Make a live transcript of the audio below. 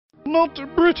Not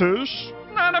British.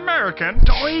 Not American.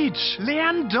 Deutsch.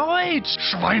 Lern Deutsch.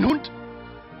 Schweinhund.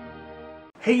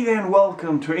 Hey there and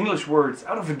welcome to English Words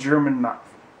Out of a German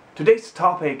Mouth. Today's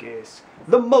topic is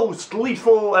the most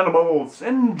lethal animals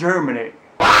in Germany.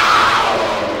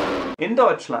 In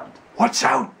Deutschland. Watch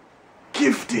out!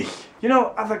 Giftig! You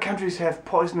know, other countries have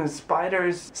poisonous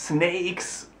spiders,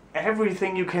 snakes,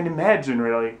 everything you can imagine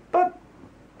really. But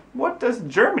what does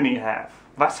Germany have?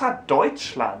 Was hat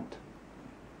Deutschland?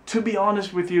 To be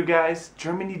honest with you guys,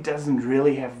 Germany doesn't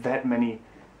really have that many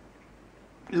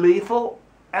lethal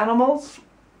animals.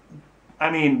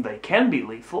 I mean, they can be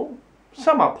lethal.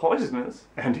 Some are poisonous.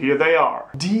 And here they are.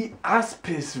 Die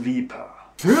Aspisviper.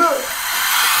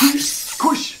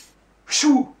 Kusch.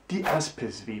 Schuh. Die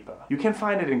Aspisviper. You can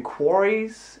find it in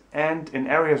quarries and in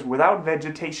areas without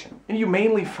vegetation. And you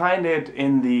mainly find it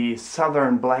in the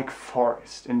southern Black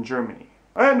Forest in Germany.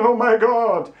 And oh my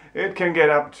god, it can get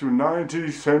up to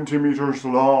 90 centimeters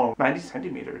long. 90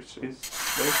 centimeters is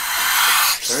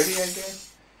 30, I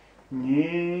guess?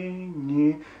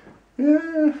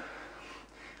 Yeah.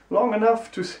 Long enough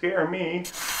to scare me.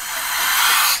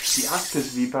 The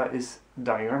Aspisviper is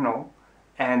diurnal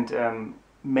and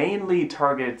mainly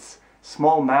targets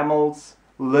small mammals,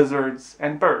 lizards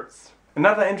and birds.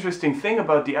 Another interesting thing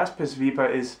about the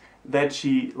Aspisviper is that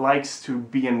she likes to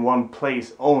be in one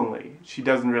place only. She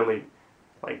doesn't really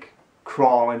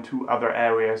crawl into other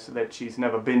areas that she's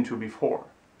never been to before.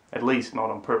 At least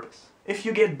not on purpose. If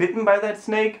you get bitten by that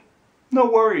snake, no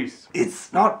worries.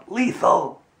 It's not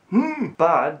lethal.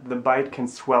 But the bite can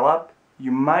swell up.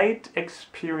 You might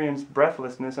experience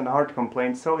breathlessness and heart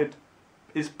complaints, so it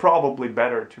is probably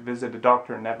better to visit a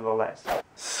doctor nevertheless.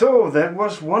 So that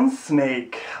was one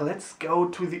snake. Let's go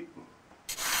to the...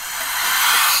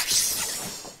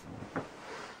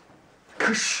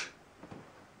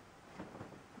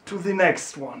 To the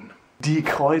next one. Die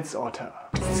Kreuzotter.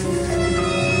 The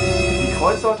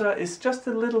Kreuzotter is just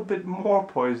a little bit more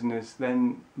poisonous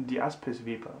than the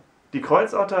Aspisviper. The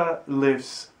Kreuzotter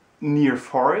lives near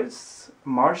forests,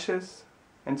 marshes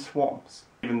and swamps.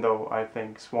 Even though I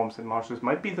think swamps and marshes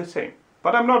might be the same.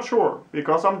 But I'm not sure,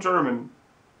 because I'm German.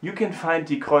 You can find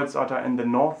the Kreuzotter in the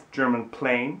North German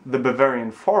plain, the Bavarian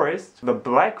forest, the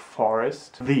Black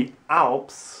Forest, the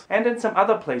Alps, and in some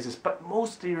other places, but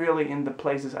mostly really in the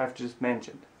places I've just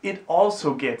mentioned. It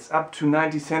also gets up to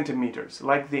 90 centimeters,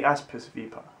 like the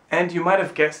Aspisviper. And you might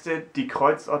have guessed it, the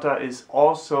Kreuzotter is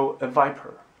also a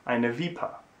viper, eine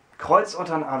Viper.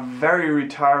 Kreuzottern are very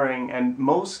retiring and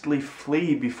mostly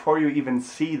flee before you even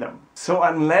see them. So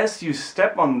unless you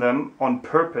step on them on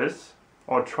purpose,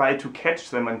 or try to catch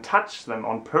them and touch them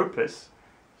on purpose,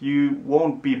 you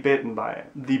won't be bitten by it.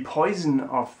 The poison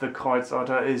of the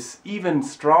Kreuzotter is even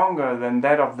stronger than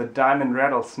that of the diamond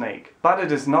rattlesnake. But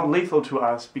it is not lethal to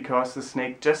us because the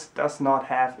snake just does not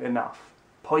have enough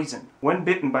poison. When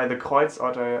bitten by the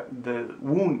Kreuzotter, the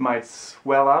wound might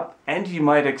swell up and you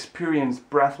might experience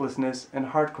breathlessness and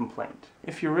heart complaint.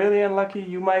 If you're really unlucky,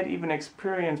 you might even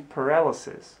experience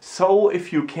paralysis. So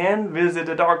if you can, visit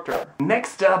a doctor.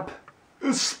 Next up,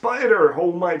 a spider!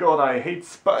 Oh my god, I hate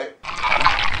spiders.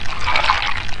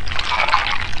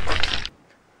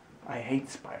 I hate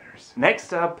spiders.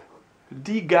 Next up,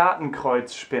 die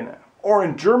Gartenkreuzspinne. Or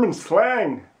in German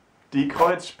slang, die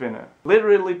Kreuzspinne.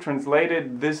 Literally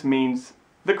translated, this means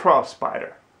the cross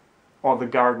spider. Or the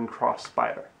garden cross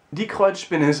spider. Die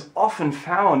Kreuzspinne is often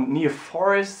found near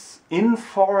forests, in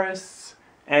forests,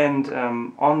 and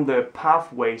on the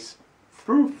pathways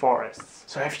through forests.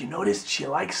 So have you noticed she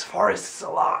likes forests a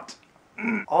lot?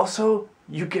 Also,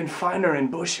 you can find her in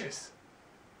bushes,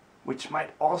 which might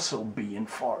also be in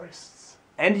forests.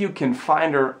 And you can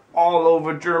find her all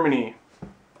over Germany.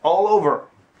 All over.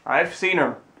 I've seen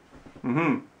her.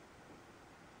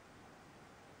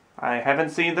 I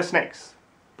haven't seen the snakes,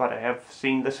 but I have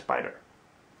seen the spider.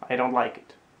 I don't like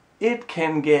it. It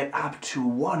can get up to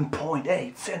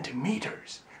 1.8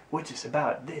 centimeters, which is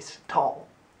about this tall.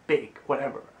 Big,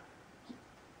 whatever.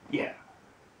 Yeah,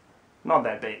 not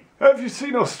that big. Have you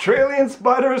seen Australian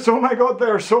spiders? Oh my god,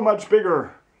 they're so much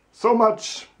bigger. So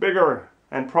much bigger.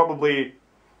 And probably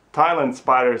Thailand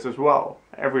spiders as well.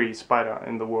 Every spider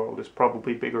in the world is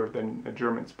probably bigger than a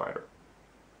German spider.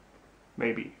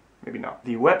 Maybe, maybe not.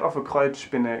 The web of a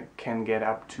Kreuzspinne can get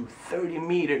up to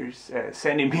 30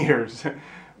 centimeters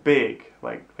big,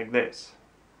 like this.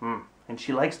 And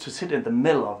she likes to sit in the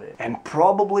middle of it and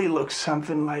probably looks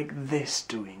something like this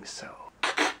doing so.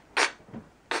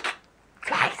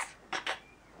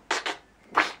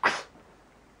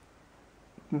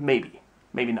 Maybe,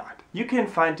 maybe not. You can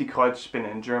find the Kreuzspinne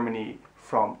in Germany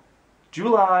from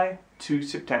July to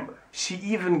September. She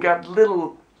even got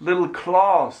little little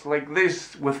claws like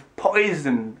this with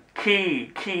poison.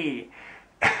 Key.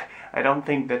 I don't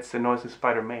think that's the noise a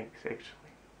spider makes,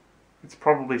 actually. It's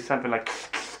probably something like,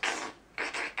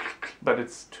 but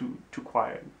it's too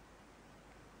quiet.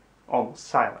 Almost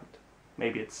silent.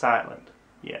 Maybe it's silent.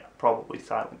 Yeah, probably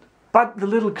silent. But the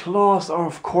little claws are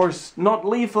of course not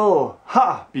lethal.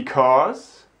 Ha!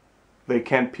 Because they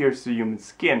can't pierce the human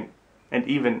skin. And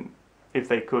even if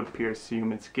they could pierce the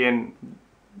human skin,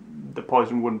 the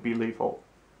poison wouldn't be lethal.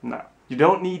 No. You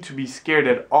don't need to be scared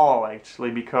at all,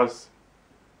 actually, because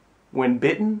when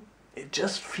bitten, it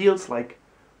just feels like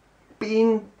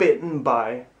being bitten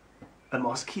by a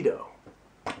mosquito.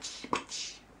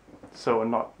 So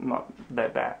not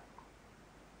that bad.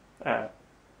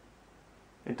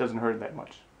 It doesn't hurt that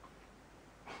much.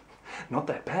 Not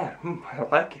that bad. I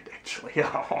like it, actually.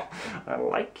 I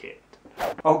like it.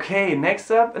 Okay, next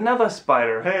up, another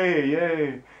spider. Hey,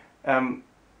 yay.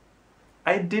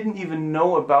 I didn't even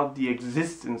know about the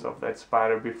existence of that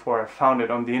spider before I found it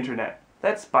on the internet.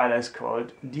 That spider is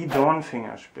called die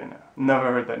Dornfingerspinne.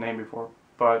 Never heard that name before,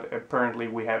 but apparently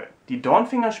we have it. Die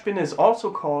Dornfingerspinne is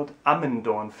also called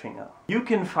Ammendornfinger. You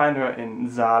can find her in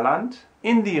Saarland,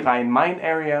 in the Rhein-Main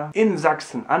area, in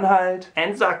Sachsen-Anhalt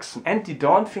and Sachsen. And die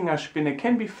Dornfingerspinne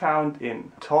can be found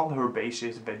in tall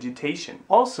herbaceous vegetation.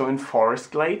 Also in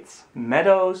forest glades,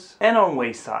 meadows and on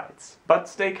waysides. But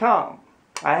stay calm.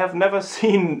 I have never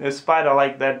seen a spider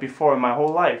like that before in my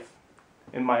whole life.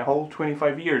 In my whole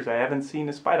 25 years I haven't seen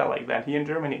a spider like that here in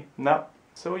Germany. No.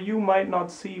 So you might not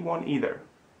see one either.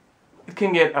 It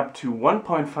can get up to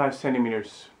 1.5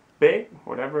 centimeters big,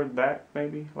 whatever that may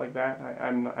be, like that.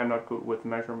 I'm not good with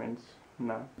measurements.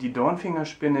 No. Die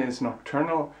Dornfingerspinne is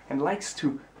nocturnal and likes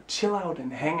to chill out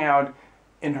and hang out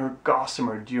in her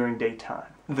gossamer during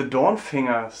daytime. The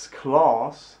Dornfinger's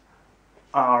claws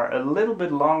are a little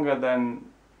bit longer than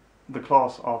the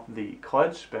claws of the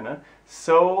Kreuzspinne,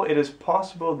 so it is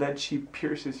possible that she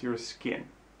pierces your skin,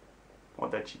 or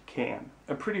that she can.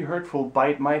 A pretty hurtful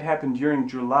bite might happen during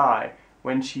July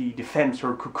when she defends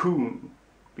her cocoon,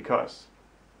 because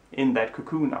in that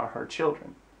cocoon are her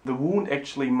children. The wound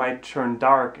actually might turn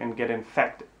dark and get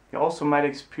infected. You also might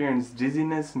experience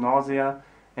dizziness, nausea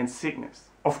and sickness.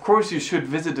 Of course you should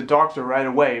visit the doctor right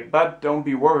away, but don't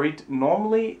be worried.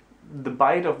 Normally the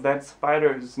bite of that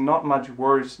spider is not much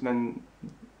worse than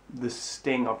the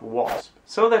sting of a wasp.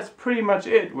 So that's pretty much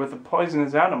it with the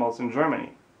poisonous animals in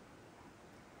Germany.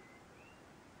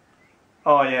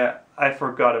 Oh yeah, I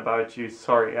forgot about you,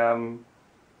 sorry,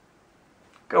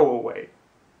 go away.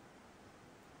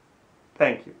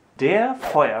 Thank you. Der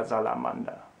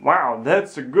Feuersalamander. Wow,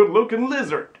 that's a good looking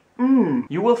lizard.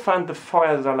 You will find the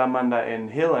Feuersalamander in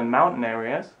hill and mountain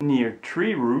areas, near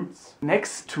tree roots,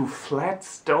 next to flat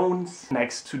stones,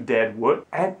 next to dead wood,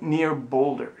 and near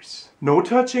boulders. No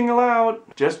touching allowed,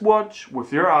 just watch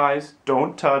with your eyes,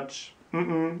 don't touch,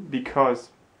 because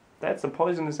that's a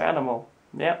poisonous animal.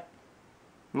 Yep,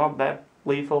 not that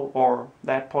lethal or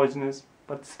that poisonous,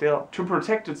 but still. To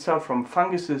protect itself from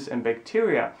funguses and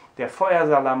bacteria, der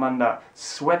Feuersalamander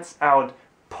sweats out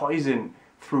poison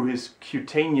through his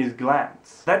cutaneous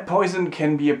glands. That poison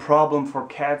can be a problem for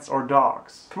cats or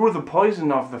dogs. Through the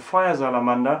poison of the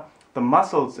Feuersalamander, the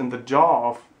muscles in the jaw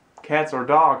of cats or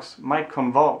dogs might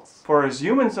convulse. For us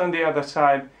humans on the other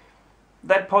side,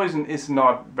 that poison is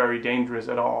not very dangerous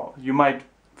at all. You might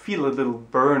feel a little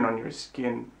burn on your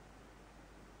skin,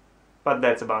 but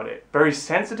that's about it. Very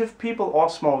sensitive people or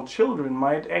small children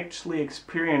might actually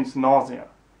experience nausea,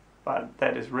 but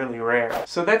that is really rare.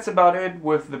 So that's about it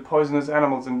with the poisonous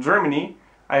animals in Germany.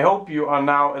 I hope you are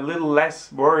now a little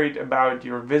less worried about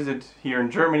your visit here in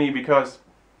Germany, because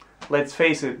let's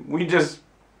face it, we just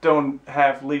don't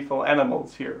have lethal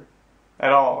animals here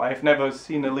at all. I've never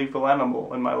seen a lethal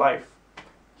animal in my life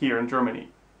here in Germany.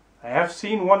 I have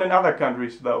seen one in other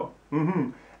countries though.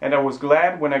 And I was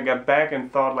glad when I got back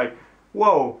and thought like,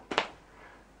 whoa,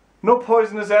 no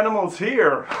poisonous animals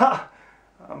here. Ha!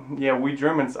 Yeah, we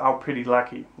Germans are pretty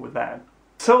lucky with that.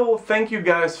 So thank you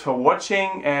guys for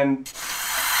watching, and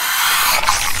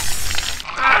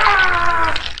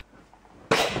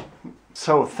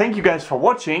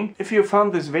If you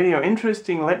found this video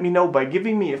interesting, let me know by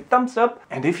giving me a thumbs up,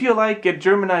 and if you like Get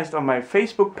Germanized on my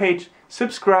Facebook page,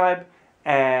 subscribe,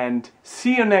 and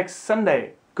see you next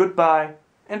Sunday. Goodbye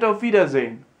and auf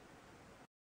Wiedersehen.